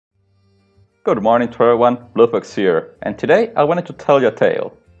Good morning to everyone, Bluefox here, and today I wanted to tell you a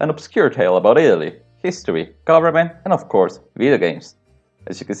tale, an obscure tale about Italy, history, government, and of course, video games.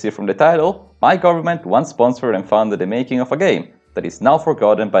 As you can see from the title, my government once sponsored and funded the making of a game that is now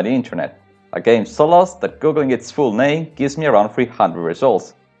forgotten by the internet. A game so lost that googling its full name gives me around 300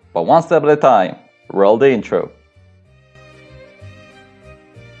 results. But one step at a time, roll the intro.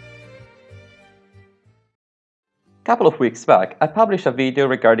 A couple of weeks back, I published a video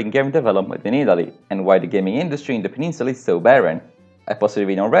regarding game development in Italy and why the gaming industry in the peninsula is so barren. I posted a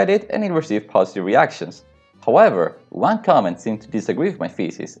video on Reddit and it received positive reactions. However, one comment seemed to disagree with my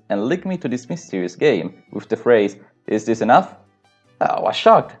thesis and linked me to this mysterious game with the phrase, "Is this enough?" I was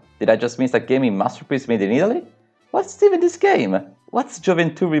shocked. Did I just miss a gaming masterpiece made in Italy? What's even this game? What's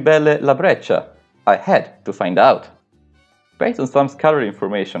Gioventù Ribelle La Breccia? I had to find out. Based on some scholarly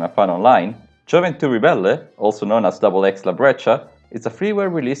information I found online, Gioventù Ribelle, also known as XX La Breccia, is a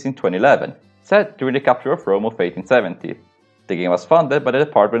freeware released in 2011, set during the capture of Rome of 1870. The game was funded by the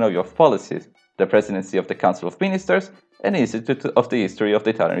Department of Youth Policies, the Presidency of the Council of Ministers, and the Institute of the History of the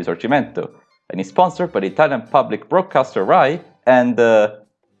Italian Risorgimento, and is sponsored by the Italian public broadcaster RAI and the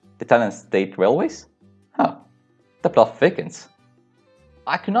Italian State Railways? Huh, the plot thickens.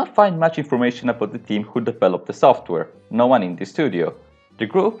 I could not find much information about the team who developed the software, no one in the studio. The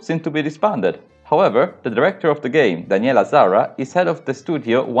group seemed to be disbanded. However, the director of the game, Daniele Azara, is head of the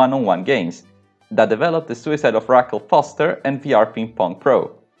studio no.one games, that developed the Suicide of Raquel Foster and VR Ping Pong Pro.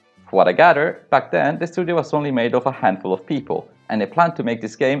 From what I gather, back then the studio was only made of a handful of people, and they planned to make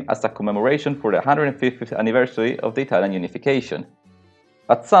this game as a commemoration for the 150th anniversary of the Italian unification.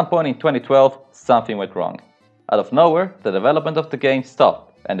 At some point in 2012, something went wrong. Out of nowhere, the development of the game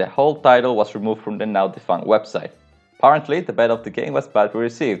stopped, and the whole title was removed from the now defunct website. Apparently, the beta of the game was badly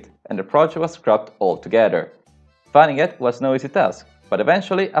received, and the project was scrapped altogether. Finding it was no easy task, but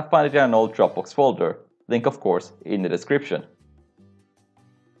eventually I found it in an old Dropbox folder, link of course in the description.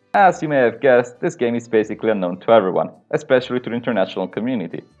 As you may have guessed, this game is basically unknown to everyone, especially to the international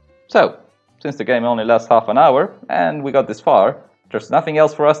community. So, since the game only lasts half an hour, and we got this far, there's nothing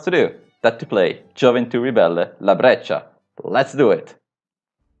else for us to do than to play Gioventù Ribelle La Breccia. Let's do it!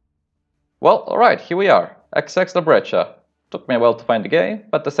 Well, alright, here we are. XX La Breccia. Took me a while to find the game,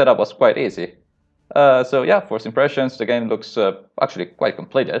 but the setup was quite easy. So yeah, first impressions, the game looks actually quite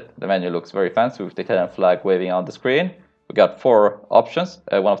completed. The menu looks very fancy with the Italian flag waving on the screen. We got 4 options,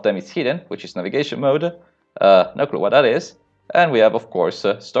 one of them is hidden, which is navigation mode. No clue what that is. And we have, of course,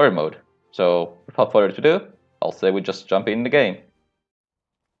 story mode. So without further ado, I'll say we just jump in the game.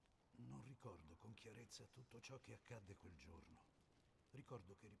 Non ricordo con chiarezza tutto ciò che accadde quel giorno.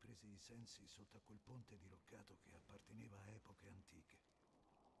 Ricordo che ripresi i sensi sotto a quel ponte diroccato che apparteneva a epoche antiche.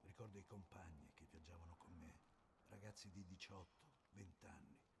 Ricordo i compagni che viaggiavano con me, ragazzi di 18-20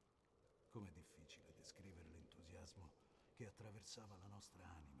 anni. Com'è difficile descrivere l'entusiasmo che attraversava la nostra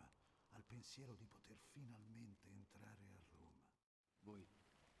anima al pensiero di poter finalmente entrare a Roma.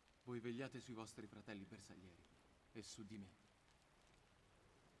 Voi vegliate sui vostri fratelli bersaglieri e su di me.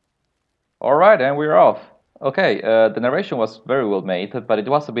 Alright, and we're off. Okay, the narration was very well made, but it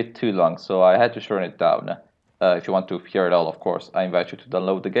was a bit too long, so I had to shorten it down. If you want to hear it all, of course, I invite you to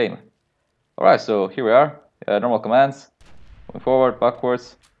download the game. Alright, so here we are. Normal commands. Moving forward,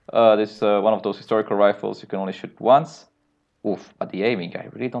 backwards. This is one of those historical rifles you can only shoot once. Oof, but the aiming, I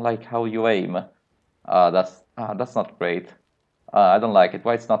really don't like how you aim. That's not great. I don't like it.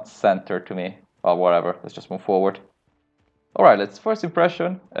 Why it's not centered to me? Well, whatever. Let's just move forward. Alright, let's first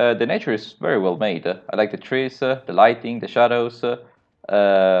impression. The nature is very well made. I like the trees, the lighting, the shadows.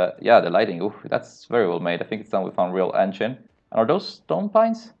 Yeah, the lighting. Oof, that's very well made. I think it's done with Unreal Engine. And are those stone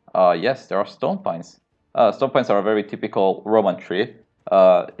pines? Yes, there are stone pines. Stone pines are a very typical Roman tree.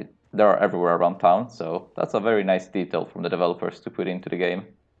 They are everywhere around town, so that's a very nice detail from the developers to put into the game.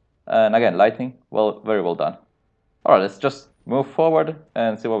 And again, lighting, well, very well done. Alright, let's just move forward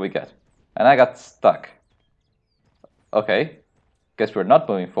and see what we get. And I got stuck. Okay, guess we're not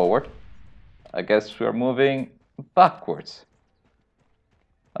moving forward. I guess we're moving backwards.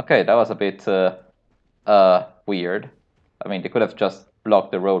 Okay, that was a bit weird. I mean, they could have just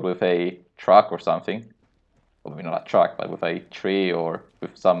blocked the road with a truck or something. Well, maybe not a truck, but with a tree or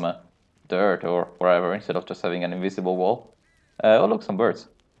with some dirt or whatever, instead of just having an invisible wall. Oh, look, some birds.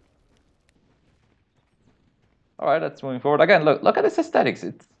 Alright, let's move forward. Again, look at this aesthetics.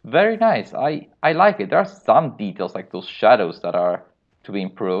 It's very nice. I like it. There are some details like those shadows that are to be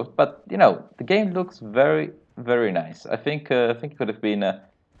improved, but you know, the game looks very, very nice. I think it could have been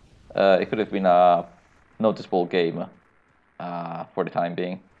a noticeable game for the time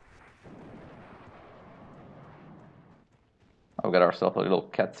being. We got ourselves a little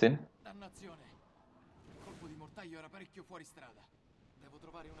cutscene. Dannazione. parecchio fuori strada. Devo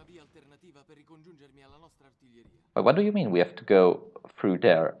trovare una via alternativa per ricongiungermi alla nostra artiglieria. But what do you mean we have to go through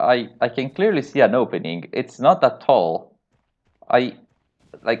there? I can clearly see an opening. It's not that tall. Like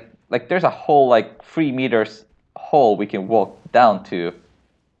there's a whole like 3 meters hole we can walk down to.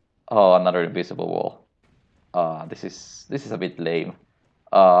 Oh, another invisible wall. This is a bit lame.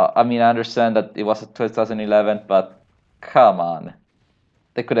 I mean, I understand that it was a 2011, but come on.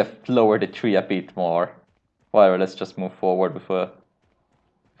 They could have lowered the tree a bit more. Whatever, let's just move forward with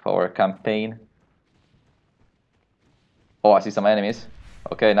our campaign. Oh, I see some enemies.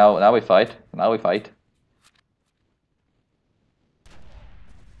 Okay, now we fight. Now we fight.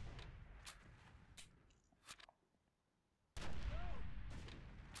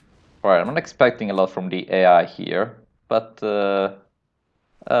 Alright, I'm not expecting a lot from the AI here, but well,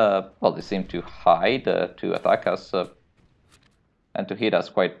 they seem to hide to attack us and to hit us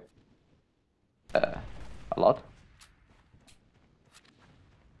quite a lot.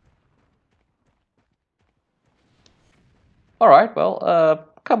 Alright, well,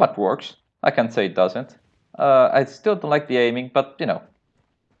 combat works. I can't say it doesn't. I still don't like the aiming, but you know,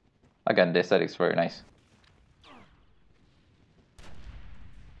 again, the aesthetic's very nice.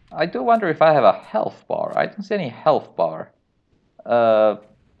 I do wonder if I have a health bar. I don't see any health bar. I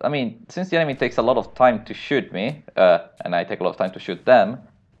mean, since the enemy takes a lot of time to shoot me, and I take a lot of time to shoot them,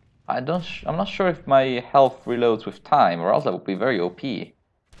 I'm not sure if my health reloads with time, or else I would be very OP in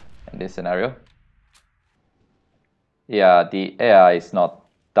this scenario. Yeah, the AI is not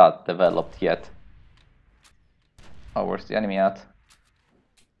that developed yet. Oh, where's the enemy at?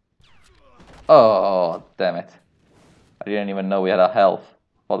 Oh, damn it. I didn't even know we had a health.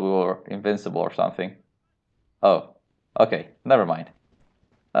 Thought we were invincible or something. Oh, okay, never mind.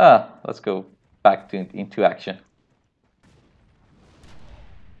 Let's go back into action.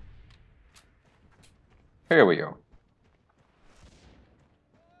 Here we go.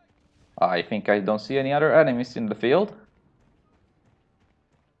 I think I don't see any other enemies in the field.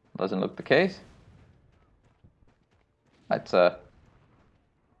 Doesn't look the case. That's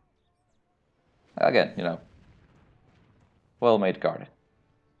again, you know, well-made garden.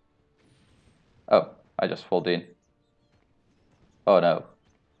 Oh, I just fall in. Oh no.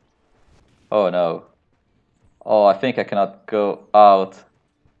 Oh no. Oh, I think I cannot go out.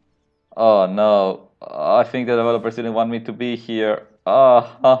 Oh no. I think the developers didn't want me to be here.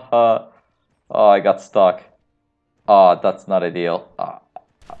 Oh, oh, I got stuck. Oh, that's not ideal.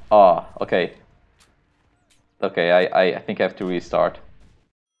 Oh, okay. Okay, I think I have to restart.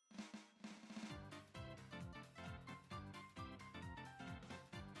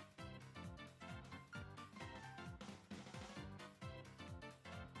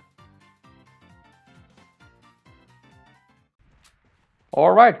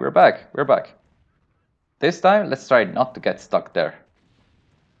 Alright, we're back. We're back. This time, let's try not to get stuck there.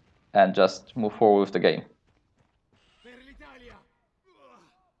 And just move forward with the game.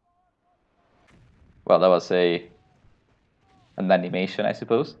 Well, that was an animation, I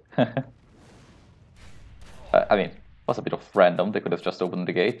suppose. I mean, it was a bit of random. They could have just opened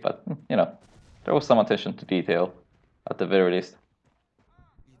the gate, but, you know, there was some attention to detail, at the very least.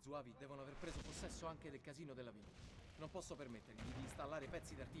 Gli zuavi devono aver preso possesso anche del casino della vita. Non posso permettergli di installare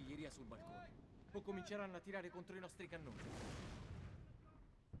pezzi d'artiglieria sul balcone. O cominceranno a tirare contro i nostri cannoni.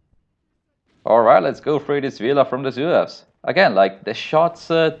 Alright, let's go through this villa from the Zuavs. Again, like, the shots,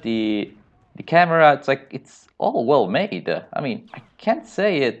 the camera, it's like, it's all well made. I mean, I can't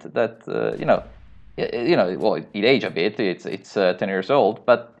say it that, you know, well, it aged a bit, it's 10 years old,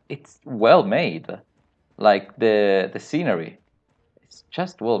 but it's well made. Like, the scenery, it's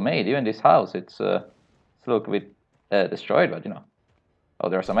just well made. Even this house, it's a little bit destroyed, but, you know. Oh,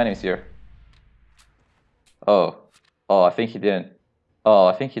 there are some enemies here. Oh, I think he didn't. Oh,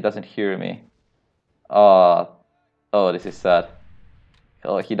 I think he doesn't hear me. Oh, this is sad.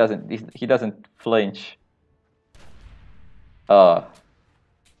 Oh, he doesn't flinch. Yeah,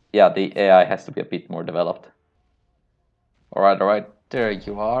 the AI has to be a bit more developed. Alright, there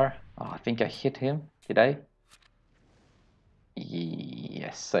you are. Oh, I think I hit him. Did I?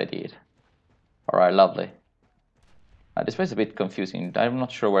 Yes, I did. Alright, lovely. This place is a bit confusing. I'm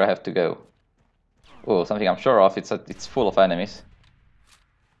not sure where I have to go. Oh, something I'm sure of. It's full of enemies.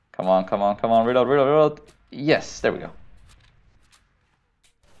 Come on, reload. Yes, there we go.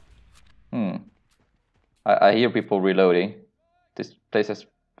 I hear people reloading. This place has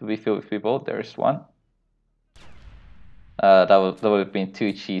to be filled with people. There's one. That would have been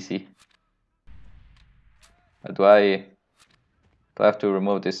too cheesy. Do I have to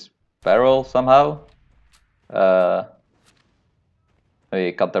remove this barrel somehow?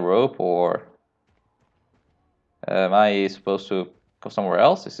 Maybe cut the rope, or Am I supposed to go somewhere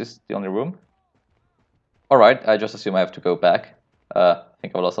else? Is this the only room? Alright, I just assume I have to go back. I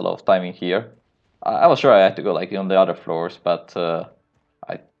think I lost a lot of time in here. I was sure I had to go like on the other floors, but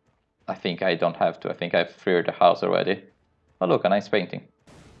I think I don't have to. I think I've cleared the house already. Oh look, a nice painting.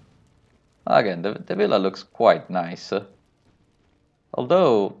 Again, the villa looks quite nice.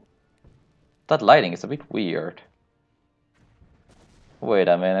 Although, that lighting is a bit weird. Wait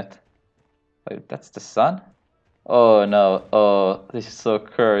a minute. Wait, that's the sun? Oh no, oh, this is so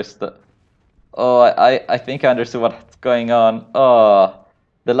cursed. Oh, I think I understood what's going on. Oh,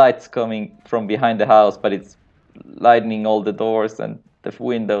 the light's coming from behind the house, but it's lightening all the doors and the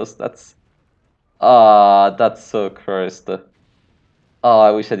windows. That's... Ah, that's so cursed. Oh,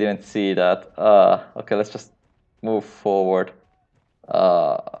 I wish I didn't see that. Okay, let's just move forward.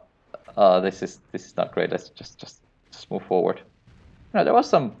 This is not great. Let's just move forward. No, there was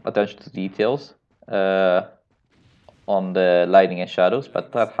some attention to details on the lighting and shadows,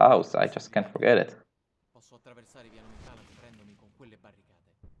 but that house, I just can't forget it. Posso attraversare via Nomentana coprendomi con quelle barricate,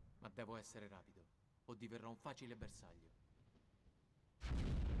 ma devo essere rapido o diverrò un facile bersaglio.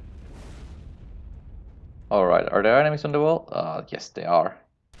 Alright, are there enemies on the wall? Yes, they are.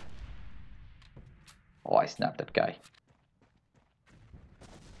 Oh, I snapped that guy.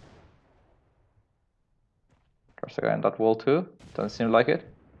 There's a guy on that wall too. Doesn't seem like it.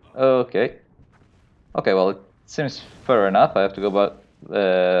 Okay. Okay, well, it seems fair enough. I have to go back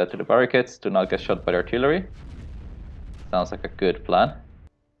to the barricades to not get shot by the artillery. Sounds like a good plan.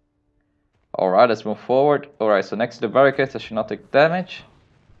 Alright, let's move forward. Alright, so next to the barricades I should not take damage.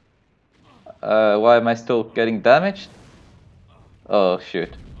 Why am I still getting damaged? Oh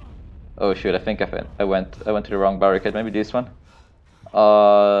shoot. Oh shoot, I think I went to the wrong barricade. Maybe this one?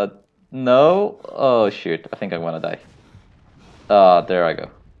 No. Oh shoot, I think I'm gonna die. There I go.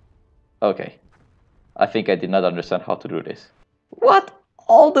 Okay. I think I did not understand how to do this. What?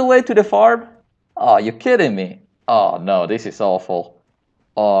 All the way to the farm? Oh, you're kidding me. Oh no, this is awful.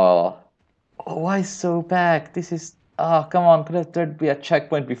 Oh, why so back? This is... Oh, come on, could there be a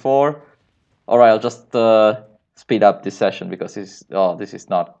checkpoint before? Alright, I'll just speed up this session because this is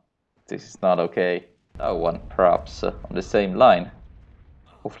not okay. No.one perhaps on the same line.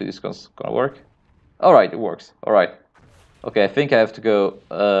 Hopefully this is gonna work. Alright, it works. Alright. Okay, I think I have to go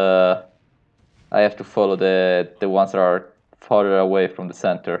I have to follow the ones that are farther away from the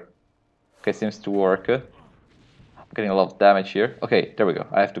center. Okay, seems to work. I'm getting a lot of damage here. Okay, there we go.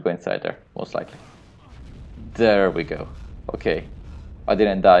 I have to go inside there, most likely. There we go. Okay. I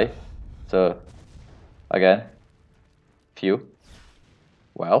didn't die. So, again, phew.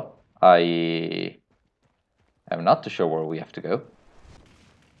 Well, I am not too sure where we have to go.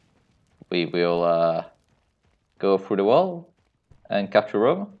 We will go through the wall and capture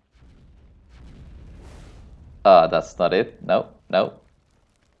Rome. That's not it. No, no.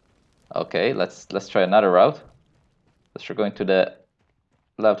 Okay, let's try another route. Let's try going to the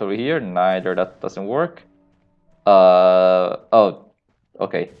left over here. Neither, that doesn't work. Oh.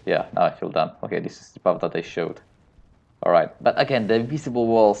 Okay, yeah, now I feel done. Okay, this is the path that they showed. Alright, but again, the invisible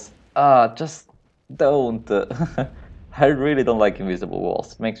walls, just don't. I really don't like invisible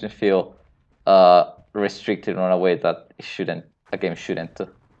walls. It makes me feel restricted in a way that a game shouldn't.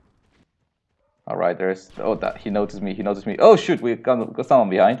 Alright, there's... Oh, that he noticed me. Oh shoot, we got someone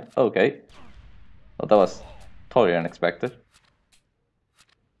behind. Okay. Oh, that was totally unexpected.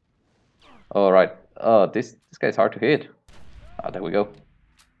 Alright. Oh, this guy's hard to hit. There we go.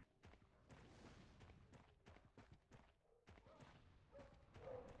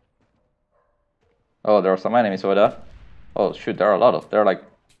 Oh, there are some enemies over there. Oh shoot, there are a lot of. There are like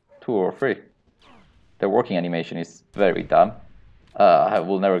 2 or 3. The working animation is very dumb. I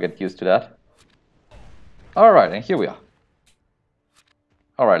will never get used to that. Alright, and here we are.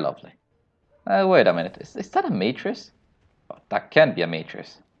 Alright, lovely. Wait a minute, is that a matrix? Oh, that can't be a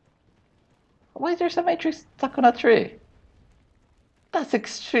matrix. Why there's a matrix stuck on a tree? That's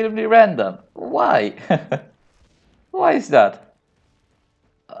extremely random. Why? Why is that?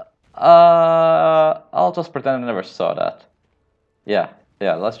 I'll just pretend I never saw that. Yeah,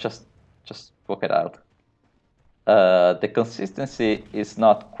 let's just work it out. The consistency is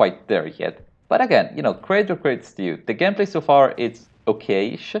not quite there yet. But again, you know, credit to you. The gameplay so far, it's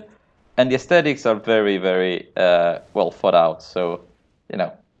okay-ish. And the aesthetics are very, very well thought out. So, you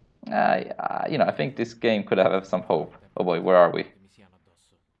know, I think this game could have some hope. Oh boy, where are we?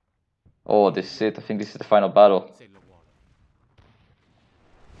 Oh, this is it. I think this is the final battle.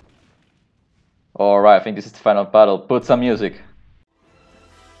 Alright, I think this is the final battle. Put some music.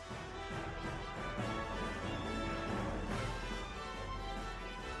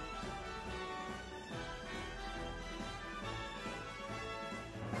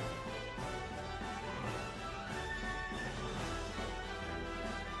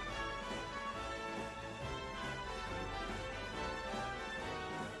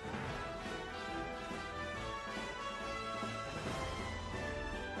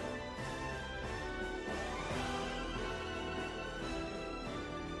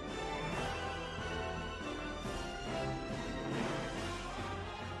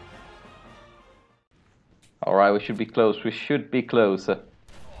 Alright, we should be close, we should be close.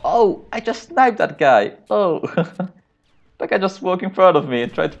 Oh, I just sniped that guy! Oh! That guy just walked in front of me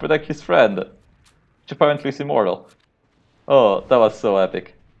and tried to protect his friend, which apparently is immortal. Oh, that was so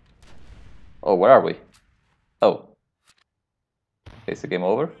epic. Oh, where are we? Oh. Okay, is the game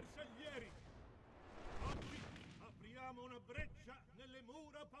over? Apriamo una breccia nelle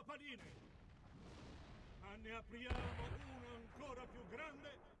mura papaline. Ma ne apriamo una ancora più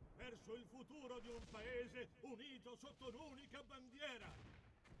grande verso il futuro di un paese unito sotto un'unica bandiera.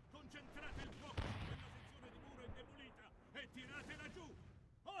 Concentrate il fuoco nella sezione di muro indebolita e tiratela giù.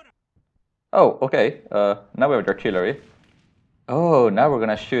 Ora! Oh, okay. Now we have artillery. Oh, now we're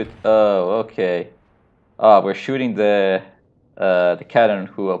gonna shoot. Oh, okay. Oh, we're shooting the cannon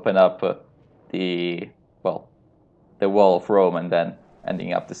who opened up the wall of Rome and then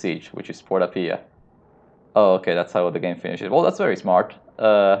ending up the siege, which is Porta Pia. Oh, okay, that's how the game finishes. Well, that's very smart.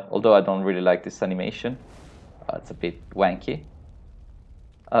 Although I don't really like this animation. It's a bit wanky.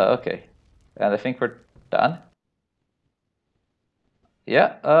 Okay, and I think we're done.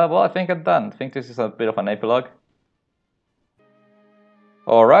 Yeah, well, I think I'm done. I think this is a bit of an epilogue.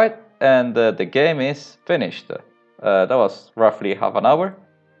 Alright, and the game is finished. That was roughly half an hour.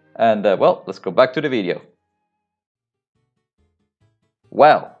 And, well, let's go back to the video.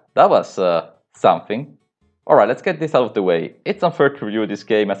 Well, that was something. Alright, let's get this out of the way. It's unfair to review this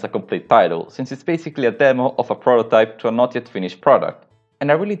game as a complete title, since it's basically a demo of a prototype to a not yet finished product.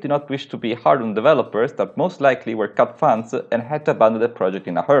 And I really do not wish to be hard on developers that most likely were cut funds and had to abandon the project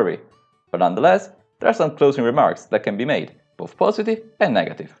in a hurry. But nonetheless, there are some closing remarks that can be made, both positive and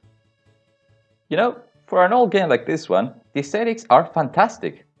negative. You know, for an old game like this one, the aesthetics are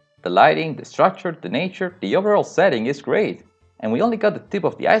fantastic. The lighting, the structure, the nature, the overall setting is great. And we only got the tip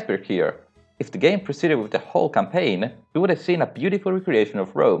of the iceberg here. If the game proceeded with the whole campaign, we would have seen a beautiful recreation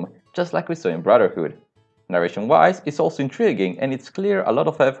of Rome, just like we saw in Brotherhood. Narration-wise, it's also intriguing, and it's clear a lot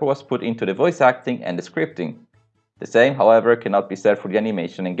of effort was put into the voice acting and the scripting. The same, however, cannot be said for the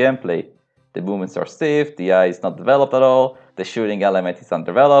animation and gameplay. The movements are stiff, the eye is not developed at all, the shooting element is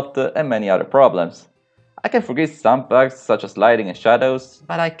undeveloped, and many other problems. I can forgive some bugs such as lighting and shadows,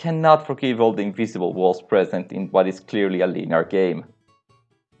 but I cannot forgive all the invisible walls present in what is clearly a linear game.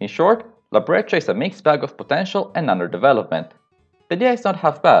 In short, La Breccia is a mixed bag of potential and underdevelopment. The idea is not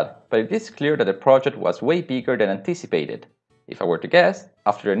half bad, but it is clear that the project was way bigger than anticipated. If I were to guess,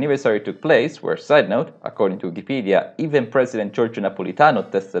 after the anniversary took place, where, side note, according to Wikipedia, even President Giorgio Napolitano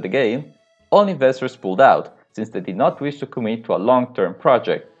tested the game, all investors pulled out, since they did not wish to commit to a long-term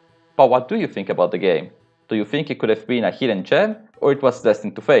project. But what do you think about the game? Do you think it could have been a hidden gem, or it was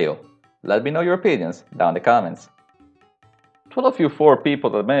destined to fail? Let me know your opinions down in the comments. To all of you 4 people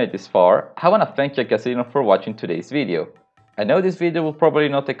that made it this far, I wanna thank you Casino for watching today's video. I know this video will probably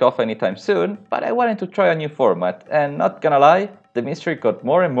not take off anytime soon, but I wanted to try a new format, and not gonna lie, the mystery got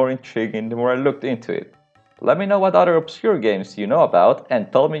more and more intriguing the more I looked into it. Let me know what other obscure games you know about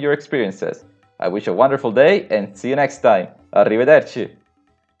and tell me your experiences. I wish you a wonderful day and see you next time. Arrivederci!